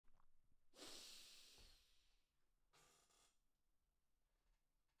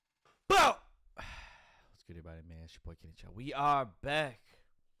Bow! What's good, everybody, man? It's your boy, Kenny Chao. We are back.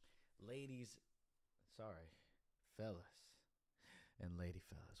 Ladies, fellas, and lady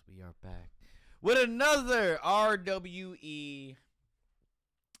fellas, we are back with another RWE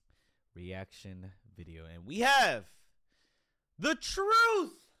reaction video. And we have the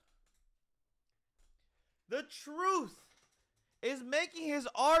truth. The truth is making his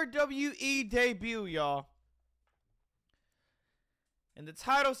RWE debut, y'all. And the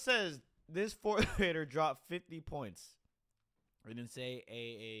title says, this fourth grader dropped 50 points. We didn't say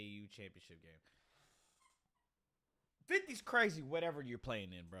AAU championship game. 50's crazy, whatever you're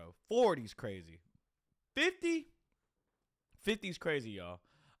playing in, bro. 40's crazy. 50's crazy, y'all.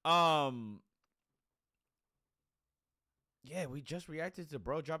 Yeah, we just reacted to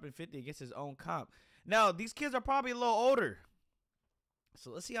bro dropping 50 against his own comp. Now, these kids are probably a little older.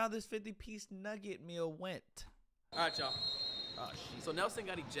 So let's see how this 50-piece nugget meal went. All right, y'all. So Nelson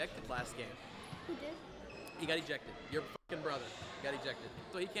got ejected last game. Who did? He got ejected. Your fucking brother got ejected.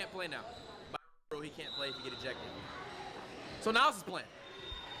 So he can't play now. Bro, he can't play if he get ejected. So Niles is playing.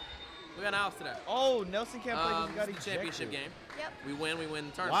 We got Niles today. Oh, Nelson can't play because he got it's the ejected. championship game. Yep. We win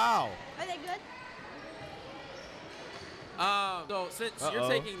the tournament. Wow. Are they good? So since you're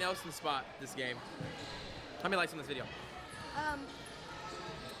taking Nelson's spot this game, how many likes on this video?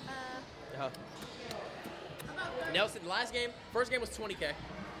 Nelson, last game, first game was 20K.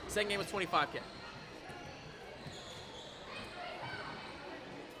 Second game was 25K.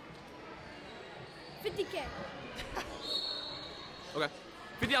 $50K. Okay.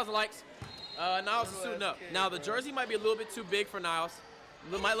 50,000 likes. Niles is suiting up. Now, the jersey might be a little bit too big for Niles.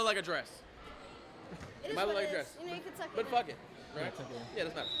 It might look like a dress. It might look like a dress. You know, you can tuck But it fuck it. Right? Yeah,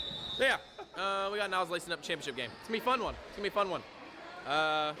 doesn't matter. So, yeah. We got Niles lacing up championship game. It's going to be a fun one. It's going to be a fun one.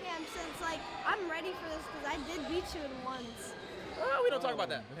 Yeah, since, like, I'm ready for this because I did beat you in once. We don't talk about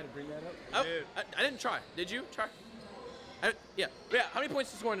that. We had to bring that up. I didn't try. Did you try? Yeah. How many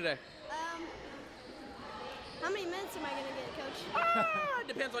points you scoring today? How many minutes am I going to get, Coach? It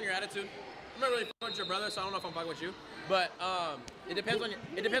depends on your attitude. I'm not really fucking with your brother, so I don't know if I'm fucking with you. But it depends on your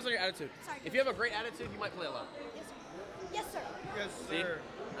attitude. Sorry. If you have a great attitude, you might play a lot. Yes, sir. Yes, sir. Yes, sir. See?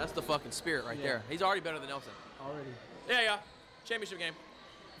 That's the fucking spirit right there. He's already better than Nelson. Already. Yeah. Championship game.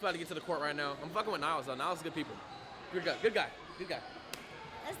 I'm about to get to the court right now. I'm fucking with Niles, though. Niles is good people. Good guy. Let's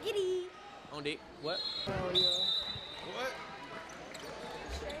get it. On deep. What? Oh, yeah. What?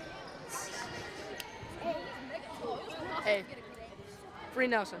 Hey, free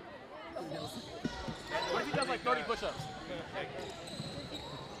Nelson. What if he does like 30 push-ups?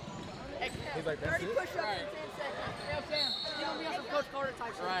 He's like, that's 30 it? push-ups in 10 seconds. Yo, Sam, you gonna be on some Coach Carter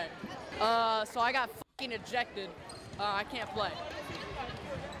type shit. Right. So I got fucking ejected. I can't play.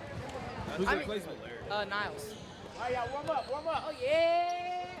 Who's the replacement? Niles. All right, yeah, warm up. Oh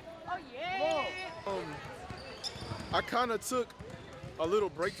yeah! Oh yeah! I kind of took a little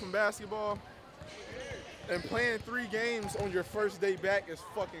break from basketball, and playing 3 games on your first day back is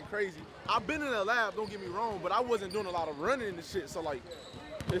fucking crazy. I've been in the lab, don't get me wrong, but I wasn't doing a lot of running and shit, so like,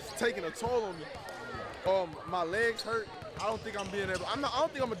 it's taking a toll on me. My legs hurt. I don't think I'm being able. I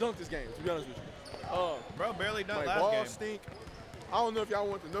don't think I'm gonna dunk this game, to be honest with you. Bro, barely done My last balls game. stink. I don't know if y'all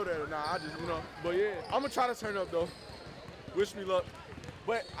want to know that or not. I just, but yeah, I'm gonna try to turn up though. Wish me luck.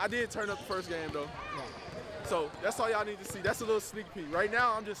 But I did turn up the first game though. So that's all y'all need to see. That's a little sneak peek. Right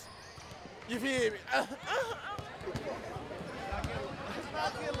now, I'm just, you feel me? Let's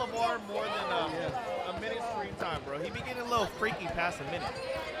not get Lamar more than a minute screen time, bro. He be getting a little freaky past a minute.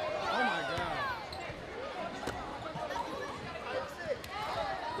 Oh, my God.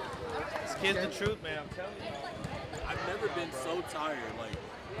 This kid's the truth, man. I'm telling you. I've never been so tired, like,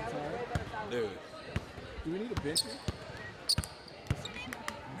 dude. Do we need a bench here?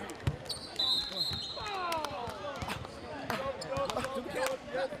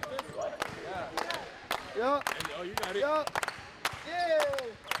 Yeah. Oh, you got it. Yeah. Yeah.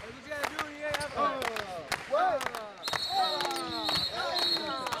 What you gotta do? Yeah.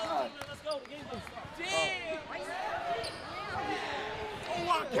 Let's go. The game's gonna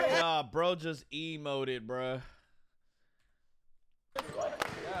start. Nah, bro just emoted, bro. Bro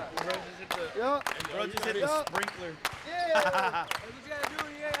just hit the sprinkler. Yeah. What you gotta do?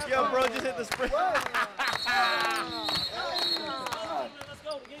 Yeah. Yo, bro just hit the sprinkler. Let's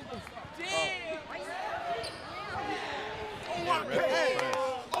go. The game's gonna start. Hey. All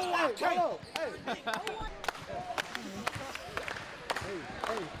right, get up.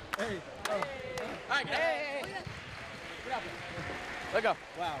 Let go.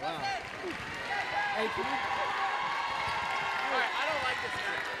 Wow. Hey, can you? All right, I don't like this.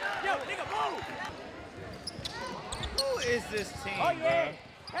 Yo, nigga, move. Who is this team, Oh, yeah.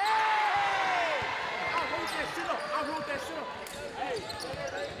 bro? Hey! that shit up. I wrote that shit up. Hey,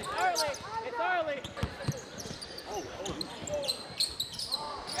 It's early. It's early.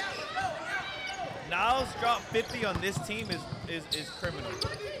 Niles dropped 50 on this team is criminal.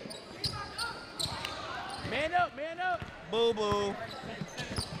 Man up, man up. Boo boo.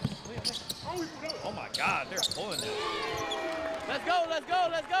 Oh my God, they're pulling that. Let's go, let's go,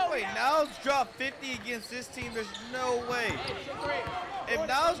 let's go. Wait, Niles dropped 50 against this team. There's no way. Hey, shit great. If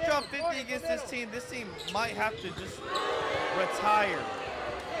Niles dropped 50 against this team might have to just retire.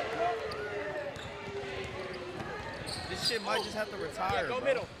 This shit might just have to retire. Go bro.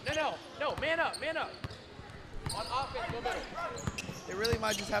 middle. No, man up, man up. On offense, go middle. They really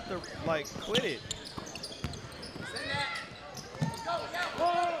might just have to like quit it. Send that. Let's go, yeah.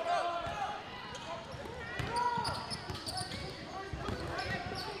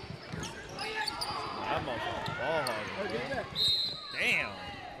 That motherfucker ball hogging. Damn.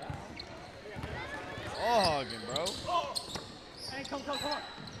 Ball hogging, bro. Hey, come on.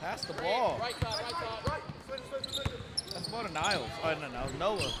 Pass the ball. Right side. That's more than Niles. Oh, no,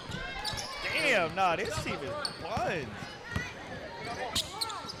 Noah. Damn, nah, this team is buns.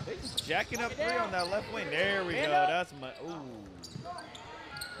 They just jacking up 3 on that left wing. There we go. That's my. Ooh.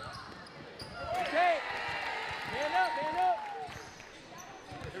 Okay. Man up.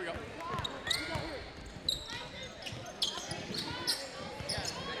 here we go.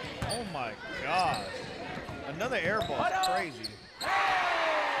 Oh my gosh. Another air ball. It's crazy.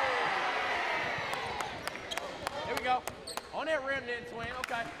 Here we go. On that rim then, Twin.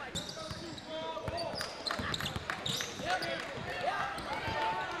 Okay.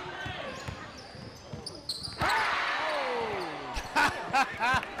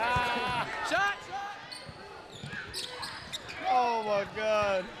 Shot. Oh my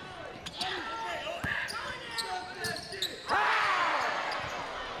God.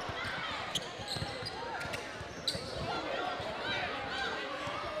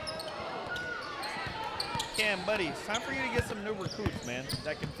 Cam, buddy, it's time for you to get some new recruits, man,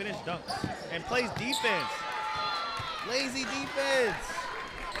 that can finish dunks and plays defense. Lazy defense.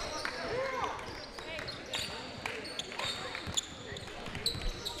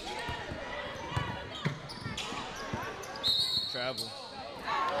 Travel.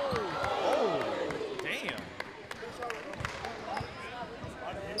 Oh, damn.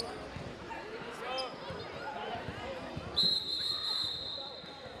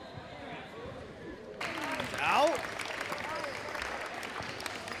 Out.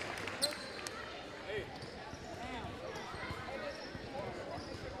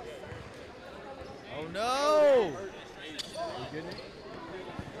 Oh no!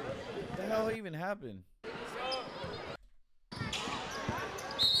 What the hell even happened?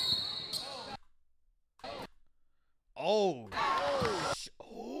 Oh.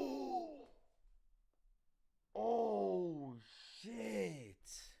 Oh shit.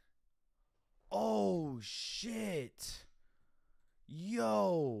 Oh shit.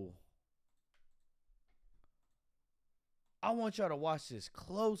 Yo. I want y'all to watch this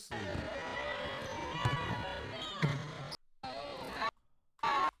closely.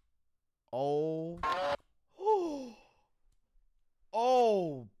 Oh.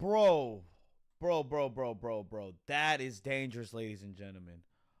 Oh, bro. Bro. That is dangerous, ladies and gentlemen.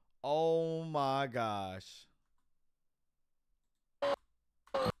 Oh my gosh.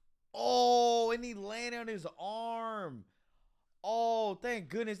 Oh, and he landed on his arm. Oh, thank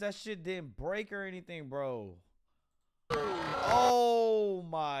goodness that shit didn't break or anything, bro. Oh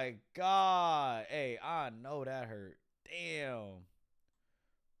my God. Hey, I know that hurt. Damn.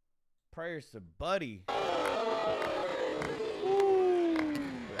 Prayers to Buddy. Ooh,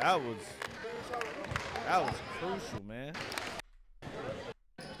 that was crucial, man.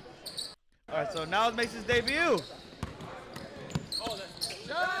 All right, so Niles makes his debut.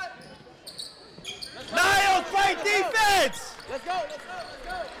 Niles, play defense. Let's go.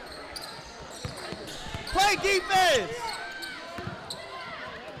 Play defense.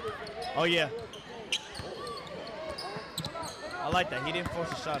 Oh yeah. I like that. He didn't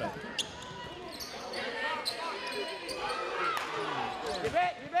force a shot up. Get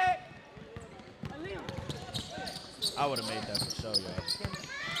back. I would have made that for sure, y'all.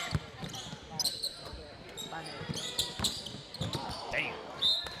 Damn.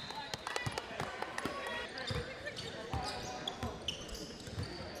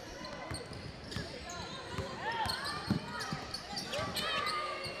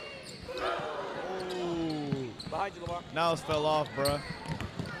 Behind you, Lamar. Niles fell off, bruh.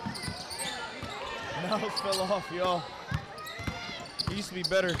 Niles fell off, y'all. He used to be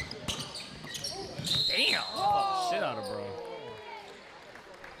better. Damn. Oh, shit out of bro.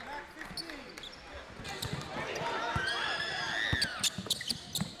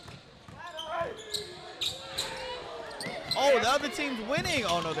 Oh, the other team's winning.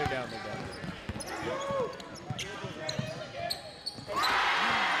 Oh, no, they're down. They're down.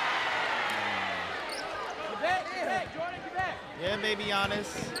 Get back, Jordan, get back. Yeah, baby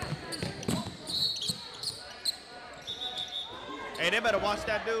Giannis. Hey, they better watch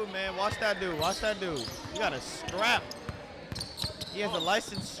that dude, man. Watch that dude. Watch that dude. You got a strap. He has a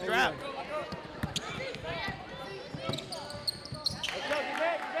licensed strap. Let's go, get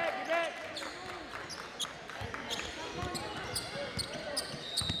back.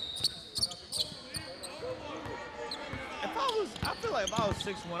 I feel like if I was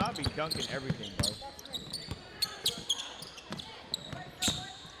 6'1", I'd be dunking everything, bro.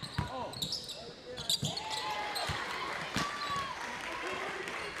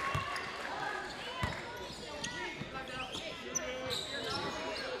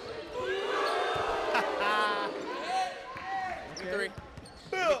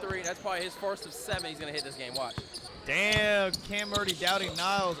 Three. That's probably his first of 7 he's gonna hit this game. Watch. Damn, Cam already doubting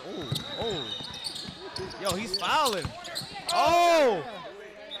Niles. Oh. Yo, he's fouling. Oh!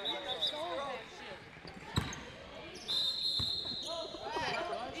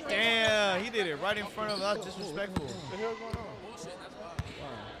 Damn, he did it right in front of us. Disrespectful. What the hell going on?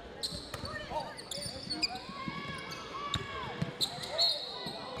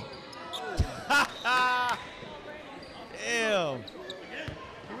 Damn.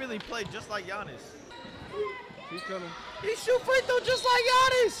 He really played just like Giannis. He's coming. He shoot free throw just like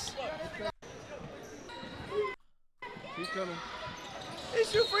Giannis. He's coming. He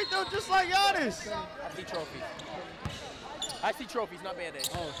shoot free throw just like Giannis. I see trophies, not band-aids.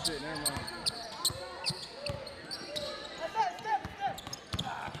 Oh shit, never mind.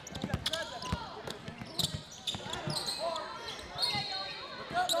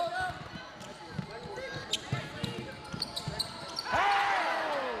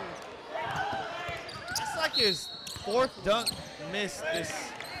 It's like his 4th dunk miss this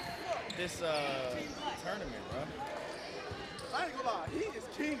tournament, bro. I ain't gonna lie, he is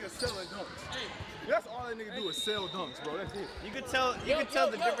king of selling dunks. That's all that nigga do is sell dunks, bro. That's it. You could tell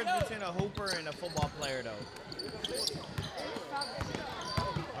the difference between a hooper and a football player, though.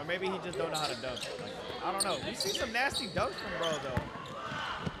 Or maybe he just don't know how to dunk. Like, I don't know. We see some nasty dunks from bro, though.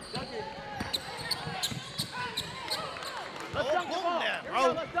 Let's dunk the ball. Here we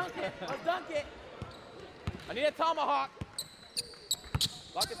go, let's dunk it. I need a tomahawk.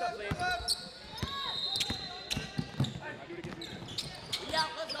 Lock this up, please. Yeah,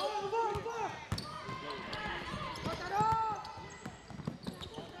 let's go.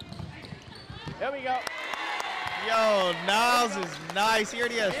 There we go. Yo, Niles is nice. He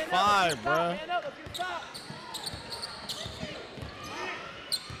already has 5, bro. Hand up, let's get a stop.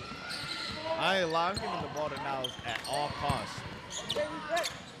 I ain't lying. I'm giving the ball to Niles at all costs.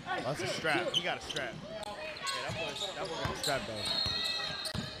 That's a strap. He got a strap. Yeah, that boy got a strap, though.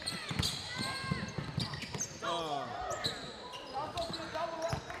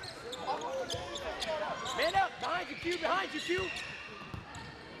 Man up, behind you, Q.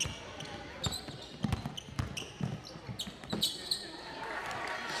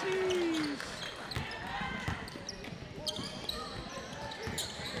 Jeez.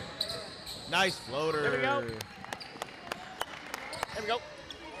 Nice floater. There we go.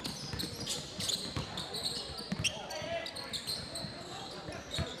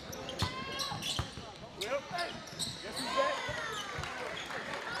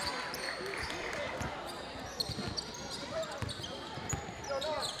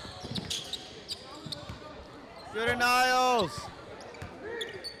 Good at Niles.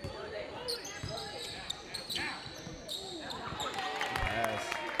 Pass.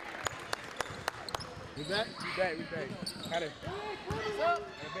 We back? Got it.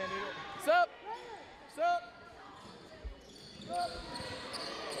 Sup?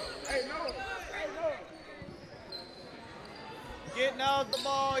 Hey, no. Get Niles the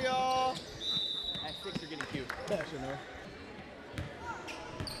ball, y'all. At 6, you're getting cute. Fashion, man.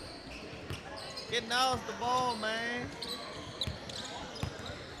 Get Niles the ball, man.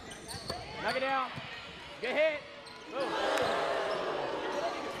 Knock it down. Get hit. Move.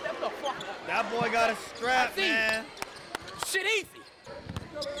 Step the fuck up. That boy got a strap, That's easy. man. Shit easy.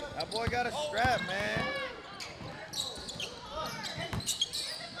 That boy got a strap, man.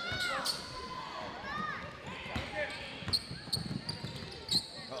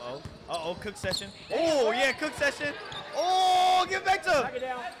 Uh-oh, cook session. Oh, yeah, cook session. Oh, get back to him. Knock it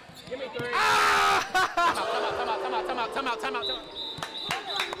down. Give me 3. Ah! Time out. Time out.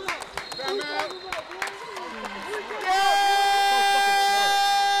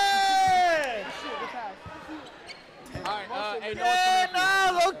 All right, hey, Yeah,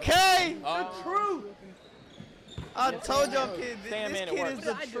 no, okay. The truth. I I told y'all, kid, Stand this man, it kid is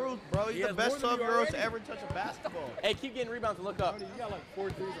works. the truth, bro. He's He the has best more than you 12-year-old to already. ever touch a basketball. Hey, keep getting rebounds and look up. You got like 4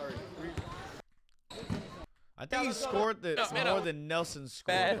 threes already. I think he scored the man, more than Nelson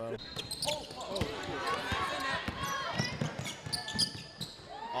scored, Bad. bro.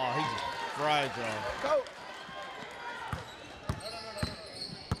 Oh, he just fried y'all. Go.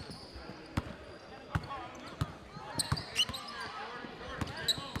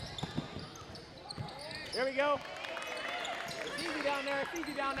 There we go. It's easy down there. It's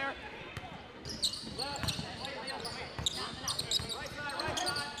easy down there. Right side.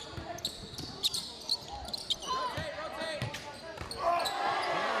 Rotate.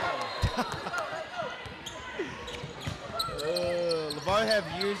 LeVar have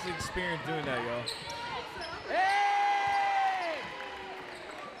years of experience doing that, y'all. Hey!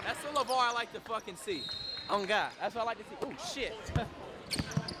 That's the LeVar I like to fucking see. On God. That's what I like to see. Oh, shit.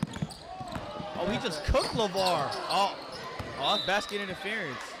 Oh, he just cooked LeVar. Oh, that's basket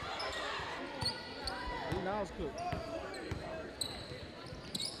interference. Niles cook.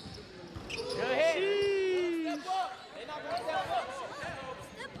 Good hit. Step up. They not going to step up.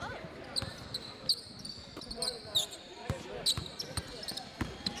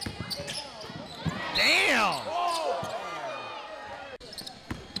 Damn!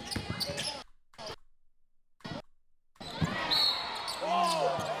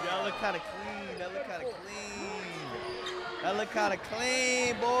 That look kind of clean. That look kind of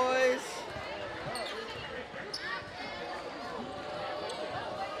clean, boys.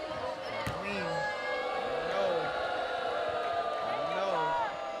 Clean. No.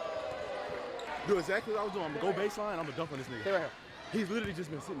 Do exactly what I was doing. I'm gonna go baseline. I'm gonna dunk on this nigga. Stay right here. He's literally just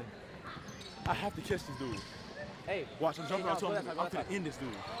been sitting there. I have to catch this dude. Hey. Watch, I'm jumping Hey, out to go him. that side, I'm go that finna end this dude.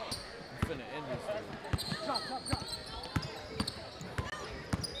 I'm finna end this dude. Chop. No.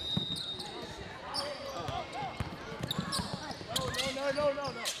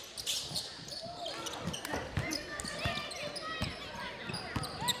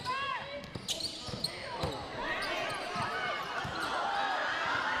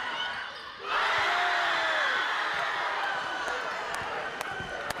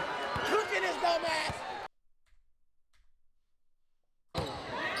 Cooking his dumbass.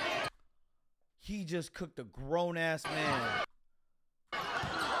 He just cooked a grown-ass man.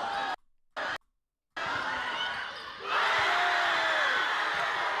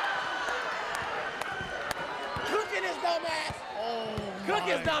 Cooking his dumbass. Oh, Cook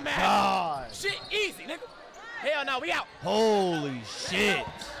his dumbass. God. Shit, easy, nigga. Hell no, we out. Holy shit. Hey!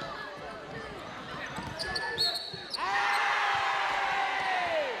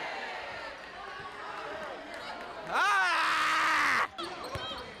 Ah!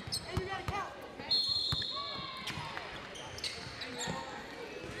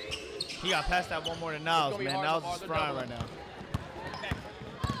 He got past that one more than Niles, be man. hard Niles to is guard the frying double. right now.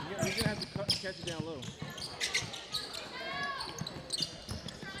 He's gonna have to catch it down low.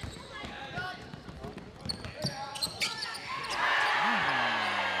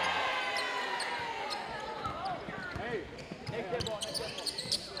 Next dead ball.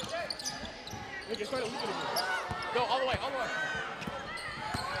 Nigga, straight up, go all the way.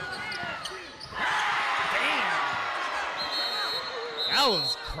 That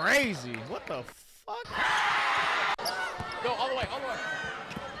was crazy. What the fuck? Go all the way.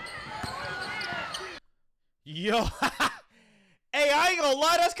 Yo. Hey, I ain't gonna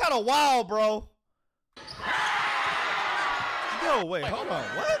lie. That's kind of wild, bro. Yo, wait, hold on.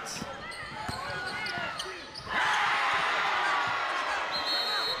 What?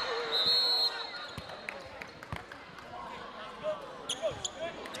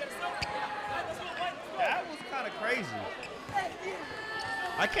 That was kind of crazy.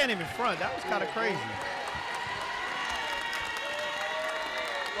 I can't even front. That was kind of crazy.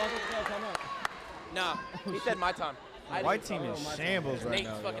 Nah, he said my time. White team is shambles right Nate's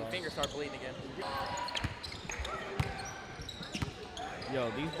now. fucking Yo. fingers start bleeding again. Yo,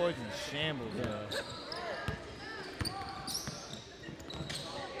 these boys in shambles, yo.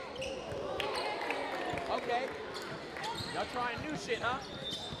 Okay. Y'all trying new shit, huh?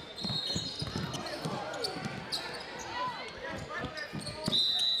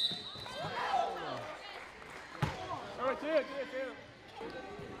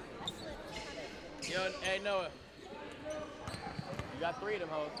 Yo, hey Noah. You got 3 of them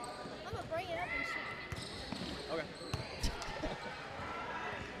hoes. I'm gonna bring it up and shoot. Okay.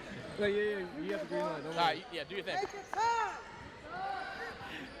 Yeah. You have to green light. Don't All right, yeah, do your thing.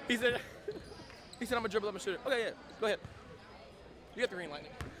 He said, I'm gonna dribble up and shoot it. Okay, yeah, go ahead. You got the green light.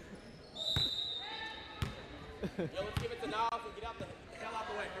 Yo, let's give it to Niles and get out the hell out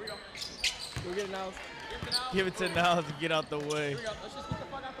the way. Here we go. Go get it, Niles. Give it to Niles and get out the way. Here we go. Let's just get the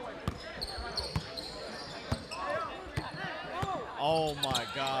fuck out the way. Oh my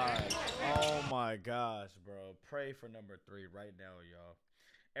god. Oh my gosh, bro. Pray for number 3 right now, y'all.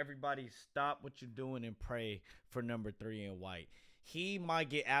 Everybody stop what you're doing and pray for number 3 in white. He might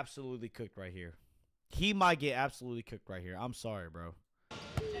get absolutely cooked right here. He might get absolutely cooked right here. I'm sorry, bro.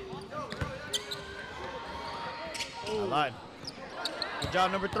 I lied. Good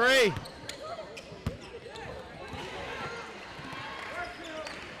job, number 3.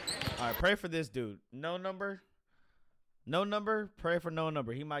 All right, pray for this dude. No number. No number. Pray for no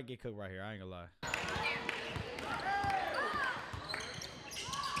number. He might get cooked right here. I ain't gonna lie.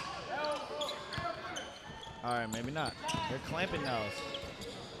 All right, maybe not. They're clamping Niles.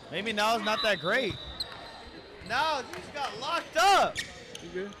 Maybe Niles not that great. Niles, you just got locked up. You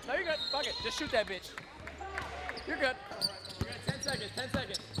good? No, you're good. Fuck it. Just shoot that bitch. You're good. You got 10 seconds. 10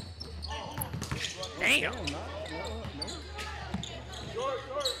 seconds. Damn. No.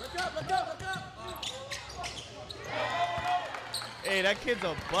 Look up. Look up. Look up. Hey, that kid's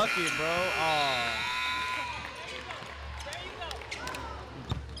a bucket, bro. Aw.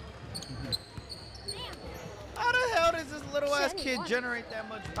 How the hell does this little ass kid generate that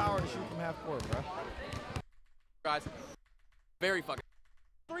much power to shoot from half court, bro? Guys, very fucking.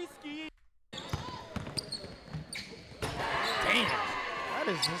 3 ski. Damn. That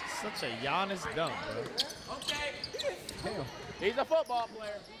is just such a Giannis dunk, bro. Okay. Damn. He's a football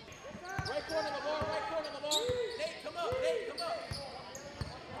player. Right corner of the ball. Right corner of the ball. Nate, come up. Nate, come up.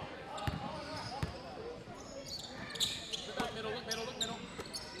 Look up middle. Look middle. Look middle.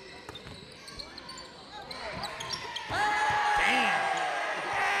 Damn.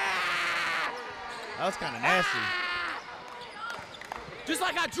 That was kind of nasty. Just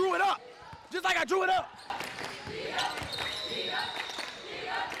like I drew it up. Just like I drew it up.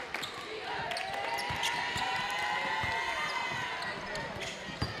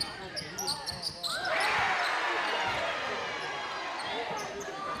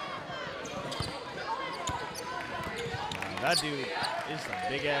 That dude is a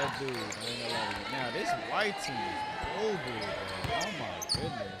big ass dude. I ain't gonna lie to you. Now this white team is over, bro. Oh my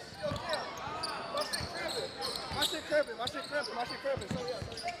goodness. My shit cramping. My shit cramping. My shit cramping. So yeah.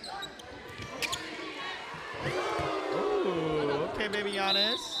 Ooh, okay, baby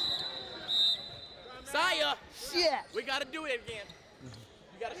Giannis. Saya, Shit. we gotta do it again.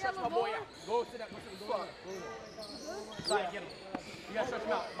 You gotta stretch my boy out. Go sit up. Fuck. Saya, get him. You gotta stretch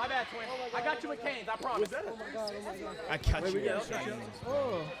him out. My bad, twin. I got you with canes, I promise. I got you.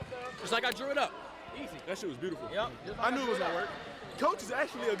 Oh. Just like I drew it up. Easy. That shit was beautiful. Yep. I knew it was gonna work. Coach is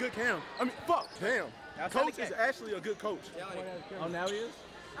actually a good cam. I mean, fuck, damn. That's Coach okay. is actually a good coach. Oh, now he is?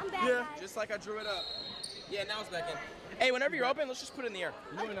 I'm back, Yeah. guys. Just like I drew it up. Yeah, now it's back in. Hey, whenever you're open, let's just put it in the air.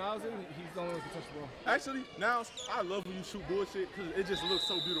 You know when Niles in, he's the only one who can touch the ball. Actually, now I love when you shoot bullshit because it just looks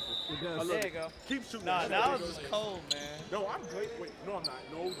so beautiful. It does. I love There it. you go. Keep shooting. Nah, Shoot that it. was just cold, man. No, I'm great. Wait, no, I'm not.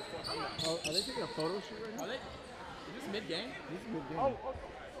 No, the fuck I'm not. Oh, are they taking a photo shoot right now? Are they? Is this mid-game? This is a good game. Oh,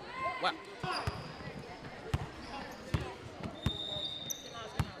 Wow.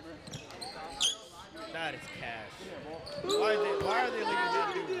 That is cash. Why are they leaving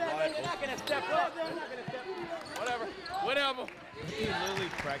that dude wide They're not open? gonna step up. They're not gonna step up. Whatever. Whatever. He literally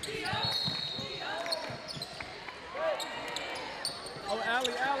practiced. Oh,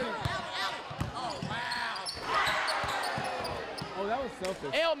 alley. Oh, wow. Oh, that was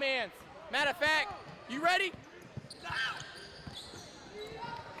selfish. Ailmans. Matter of fact, you ready?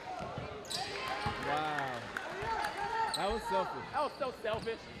 Wow. That was selfish. That was so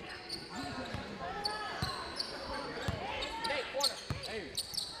selfish. Nate, corner. Hey.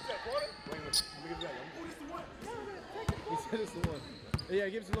 quarter? Wait, let me give you that. Oh, he's the one. He said it's the one. Yeah,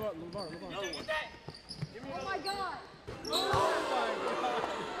 give it to LeVar. Oh my god.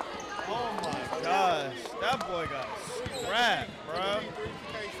 Oh my gosh. That boy got scrapped, bro.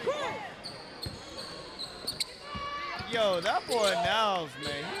 Yo, that boy Niles,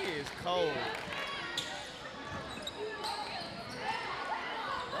 man, he is cold.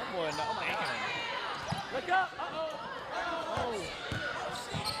 That boy Niles, man. Look up. Uh-oh.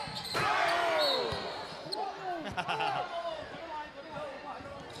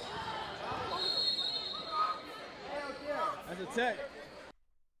 That's a tech.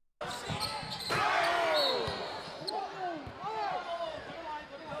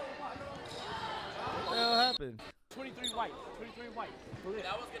 What the hell happened? 23 white. 23 white.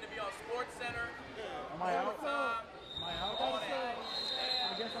 That was going to be on Sports Center. Am I out? Overtime. Am I out? All that.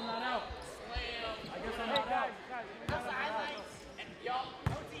 I guess I'm not out. Slam. I guess I'm not out. That's the highlights. And y'all,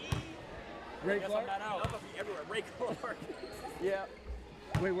 OTE. Ray Guess Clark? I'm not out. I'm going to be everywhere. Ray Clark. Yeah.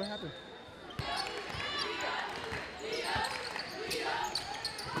 Wait, what happened?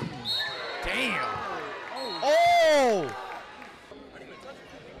 Damn. Oh!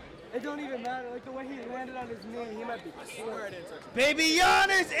 It don't even matter. Like the way he landed on his knee, he might be. I swear I didn't touch him. Baby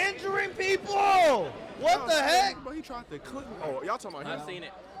Giannis injuring people! What the heck? But he tried to clip me. Oh, y'all talking about him? I've seen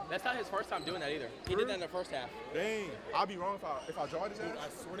it. That's not his first time doing that either. He did that in the first half. Dang. I'll be wrong if I draw this ass.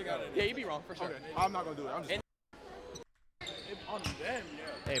 I swear to God. Yeah, you'd be wrong for sure. Okay, I'm not gonna do it. I'm just. On them, yeah.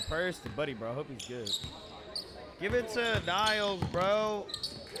 Hey, prayers to Buddy, bro. Hope he's good. Give it to Niles, bro.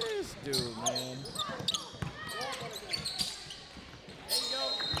 This dude, man.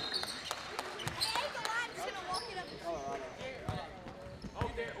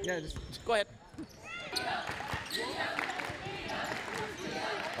 Yeah, just Go ahead.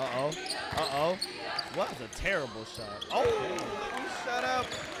 Uh-oh. Uh-oh. What was a terrible shot. Oh, let me shut up.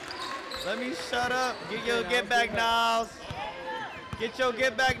 Let me shut up. Get your get back, Niles. Get your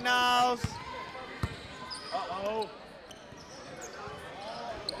get back, Niles. Uh-oh.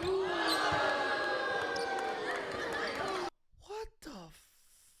 What the f...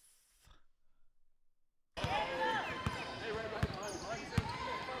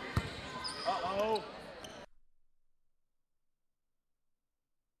 Uh-oh.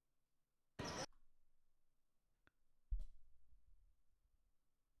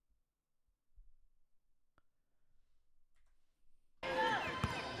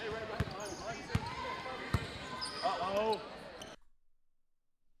 Uh-oh.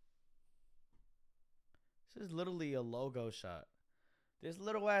 This is literally a logo shot. This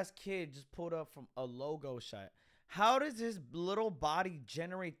little ass kid just pulled up from a logo shot. How does his little body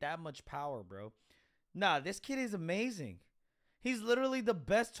generate that much power, bro? Nah, this kid is amazing. He's literally the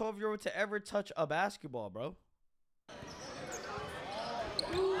best 12-year-old to ever touch a basketball, bro.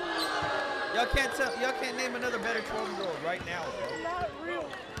 Y'all can't name another better 12-year-old right now, bro. not real.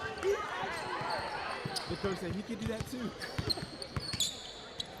 The coach said he could do that too.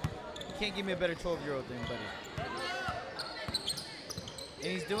 You can't give me a better 12-year-old than Buddy.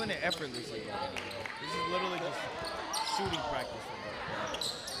 And he's doing it effortlessly. Bro. This is literally just shooting practice for Buddy.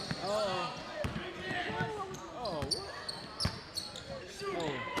 Oh. Oh, what?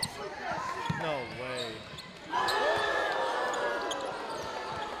 Oh. No way.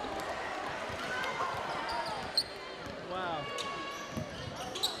 Wow.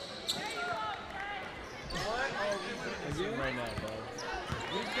 Again? Right now, bro.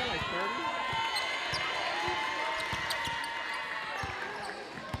 He's got like 30?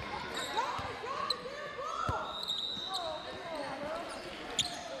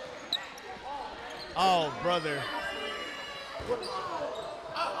 Oh, brother. Oh,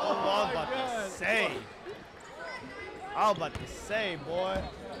 I was about to say. I was about to say, boy.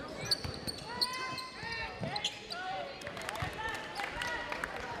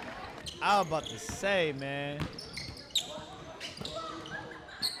 I was about to say, man.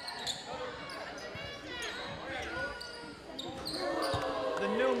 The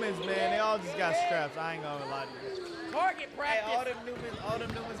Neumanns, man, they all just got straps. I ain't gonna lie to you. Target Hey, practice. all them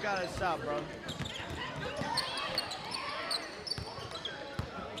Neumanns got a shot, bro.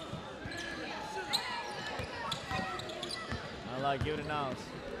 I like, give it a Niles.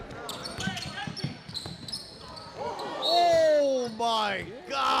 Oh my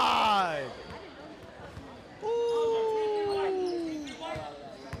God! Ooh.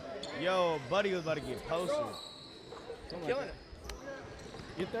 Yo, Buddy was about to get posted. Killing it.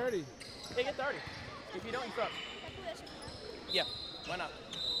 Get 30. Hey, get 30. If you don't, you fuck. Yeah, why not?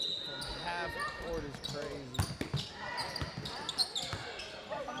 Half court is crazy.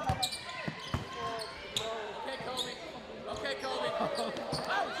 Okay, Kobe. Okay, Kobe.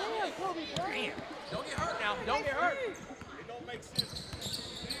 Oh, Kobe. Damn. Don't get hurt now. Don't get hurt. It don't make sense.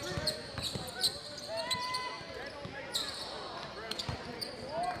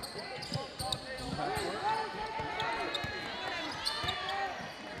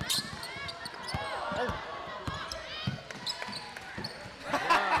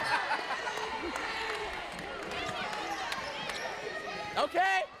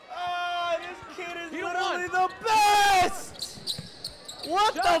 Okay. Oh, this kid is You literally won. the best!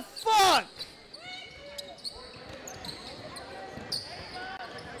 What the fuck?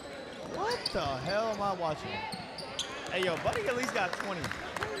 What the hell am I watching? Hey, yo, Buddy at least got 20.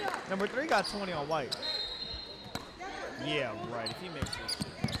 Number 3 got 20 on white. Yeah, right. If he makes this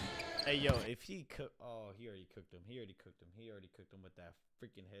shit. Hey, yo, if he cook, oh, he already cooked him. He already cooked him. He already cooked him with that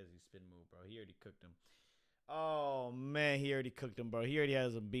freaking hezzy spin move, bro. He already cooked him. Oh, man, he already cooked him, bro. He already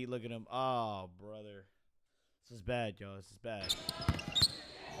has him beat. Look at him. Oh, brother. This is bad, y'all. This is bad.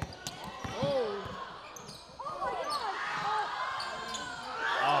 Oh.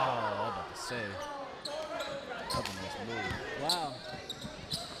 Oh, I'm about to say. That's a nice move. Wow.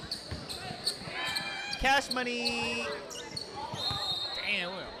 Cash money. Damn,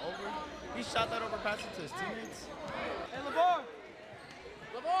 we're over. He shot that over past it to his teammates. Hey, LeVar.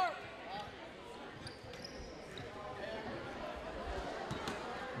 LeVar.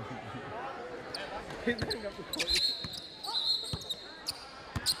 He's running up the court.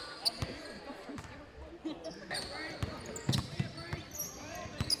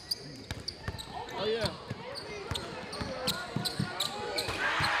 Oh yeah.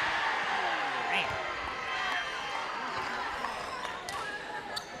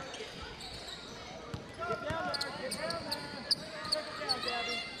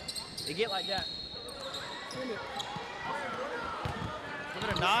 They get like that. Look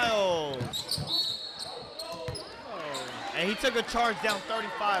at Niles. And he took a charge down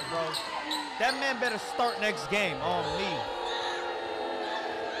 35, bro. That man better start next game on me.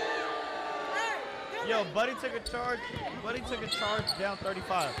 Yo, Buddy took a charge. Buddy took a charge down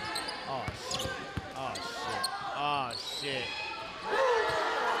 35. Oh shit. Oh shit. Oh shit.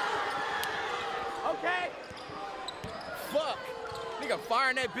 Okay. Fuck. Nigga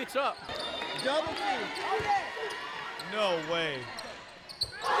firing that bitch up. Double team. No way.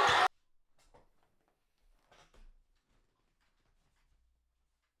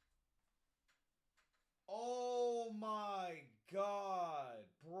 Oh my god,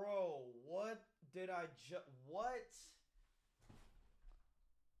 bro. What did I just... What?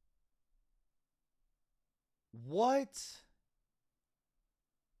 What?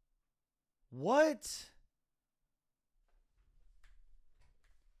 What?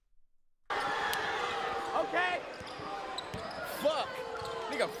 Okay. Fuck.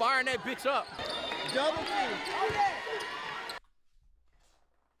 Nigga firing that bitch up. Double team.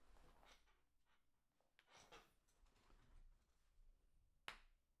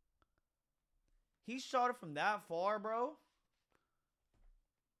 He shot it from that far, bro?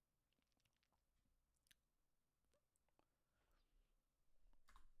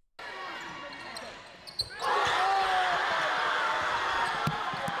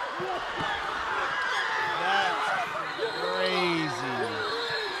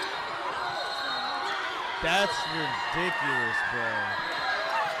 That's ridiculous, bro.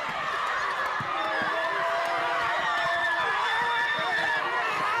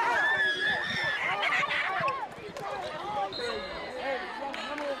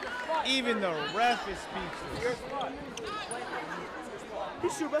 Even the ref is speechless. He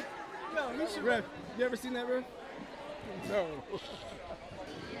shoot back. No, he shoot. Ref, you ever seen that, ref? No.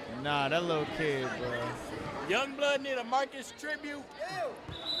 Nah, that little kid, bro. Youngblood need a Marcus tribute.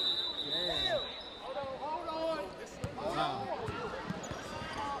 Wow.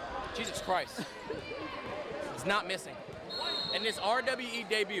 Jesus Christ. He's not missing. And this RWE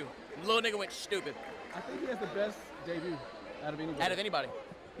debut, little nigga went stupid. I think he has the best debut out of anybody. Out of anybody.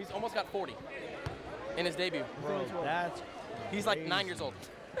 He's almost got 40 in his debut. Bro, that's He's like 9 years old.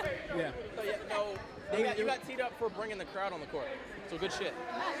 Yeah. So yeah, no, you got teed up for bringing the crowd on the court. So good shit.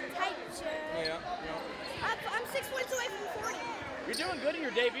 Tight shirt. Yeah. I'm 6 points away from 40. You're doing good in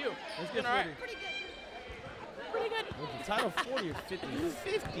your debut. Let's Doing all right. Pretty good. Pretty good. was the title 40 or 50?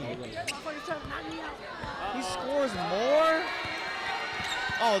 50. Motherfucker's trying to knock me out. He scores more?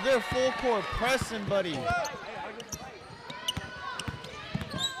 Oh, they're full court pressing, buddy.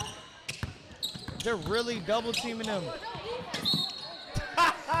 They're really double teaming him.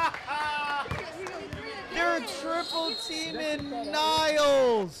 They're triple teaming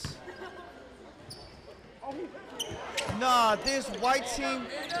Niles. Nah, this white team.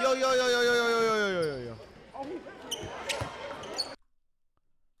 Yo.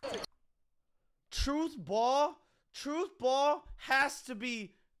 Truth ball has to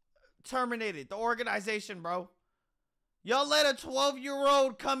be terminated. The organization, bro. Y'all let a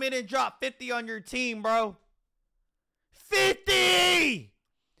 12-year-old come in and drop 50 on your team, bro. 50!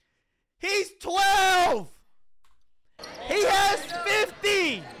 He's 12! He has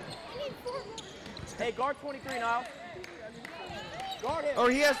 50! Hey, guard 23 now. Guard him. Or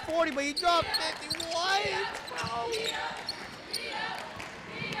he has 40, but he dropped 50. What?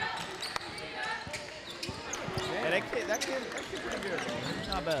 Yeah, that kid pretty good, man.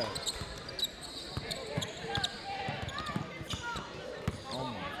 Not bad. Oh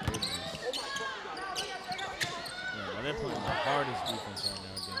my goodness. Yeah, they're playing the hardest defense right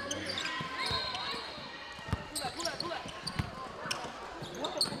now against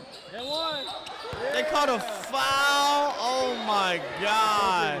And one. They caught a foul. Oh my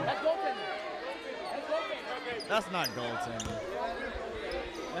God. That's goaltending. That's not goaltending.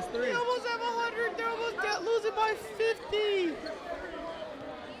 That's They three. almost have 100. They're almost losing by 50.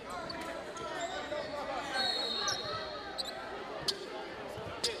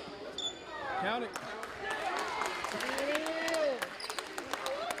 Count it.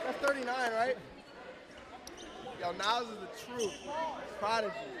 That's 39, right? Yo, Niles is the truth.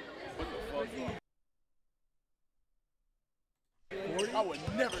 Prodigy. What the fuck? 40? I would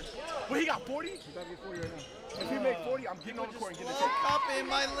never. Well, he got 40? He's about to get 40 right now. If he make 40, I'm getting on the court and getting a Slow check. copying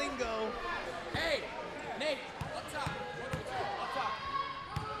my lingo. Hey, Nate, up top. Up top.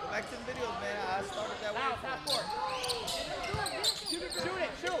 Go back to the videos, man. I started that Now, way. half court. Shoot it,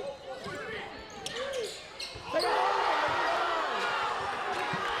 shoot. Take it over.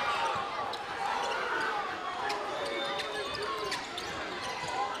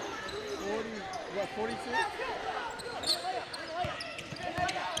 42?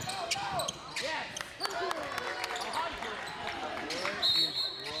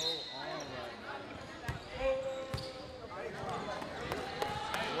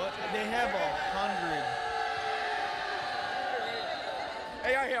 What? They have 100.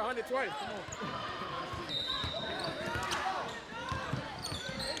 Hey, out here, 120. Come on.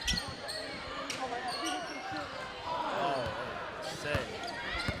 Oh, sick.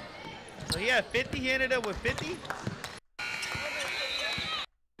 So he had 50. He ended up with 50.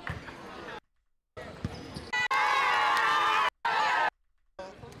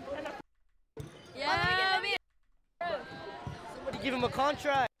 Somebody give him a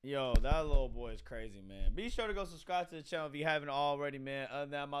contract. Yo, that little boy is crazy, man. Be sure to go subscribe to the channel if you haven't already, man. Other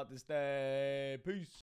than that, I'm out this day. Peace.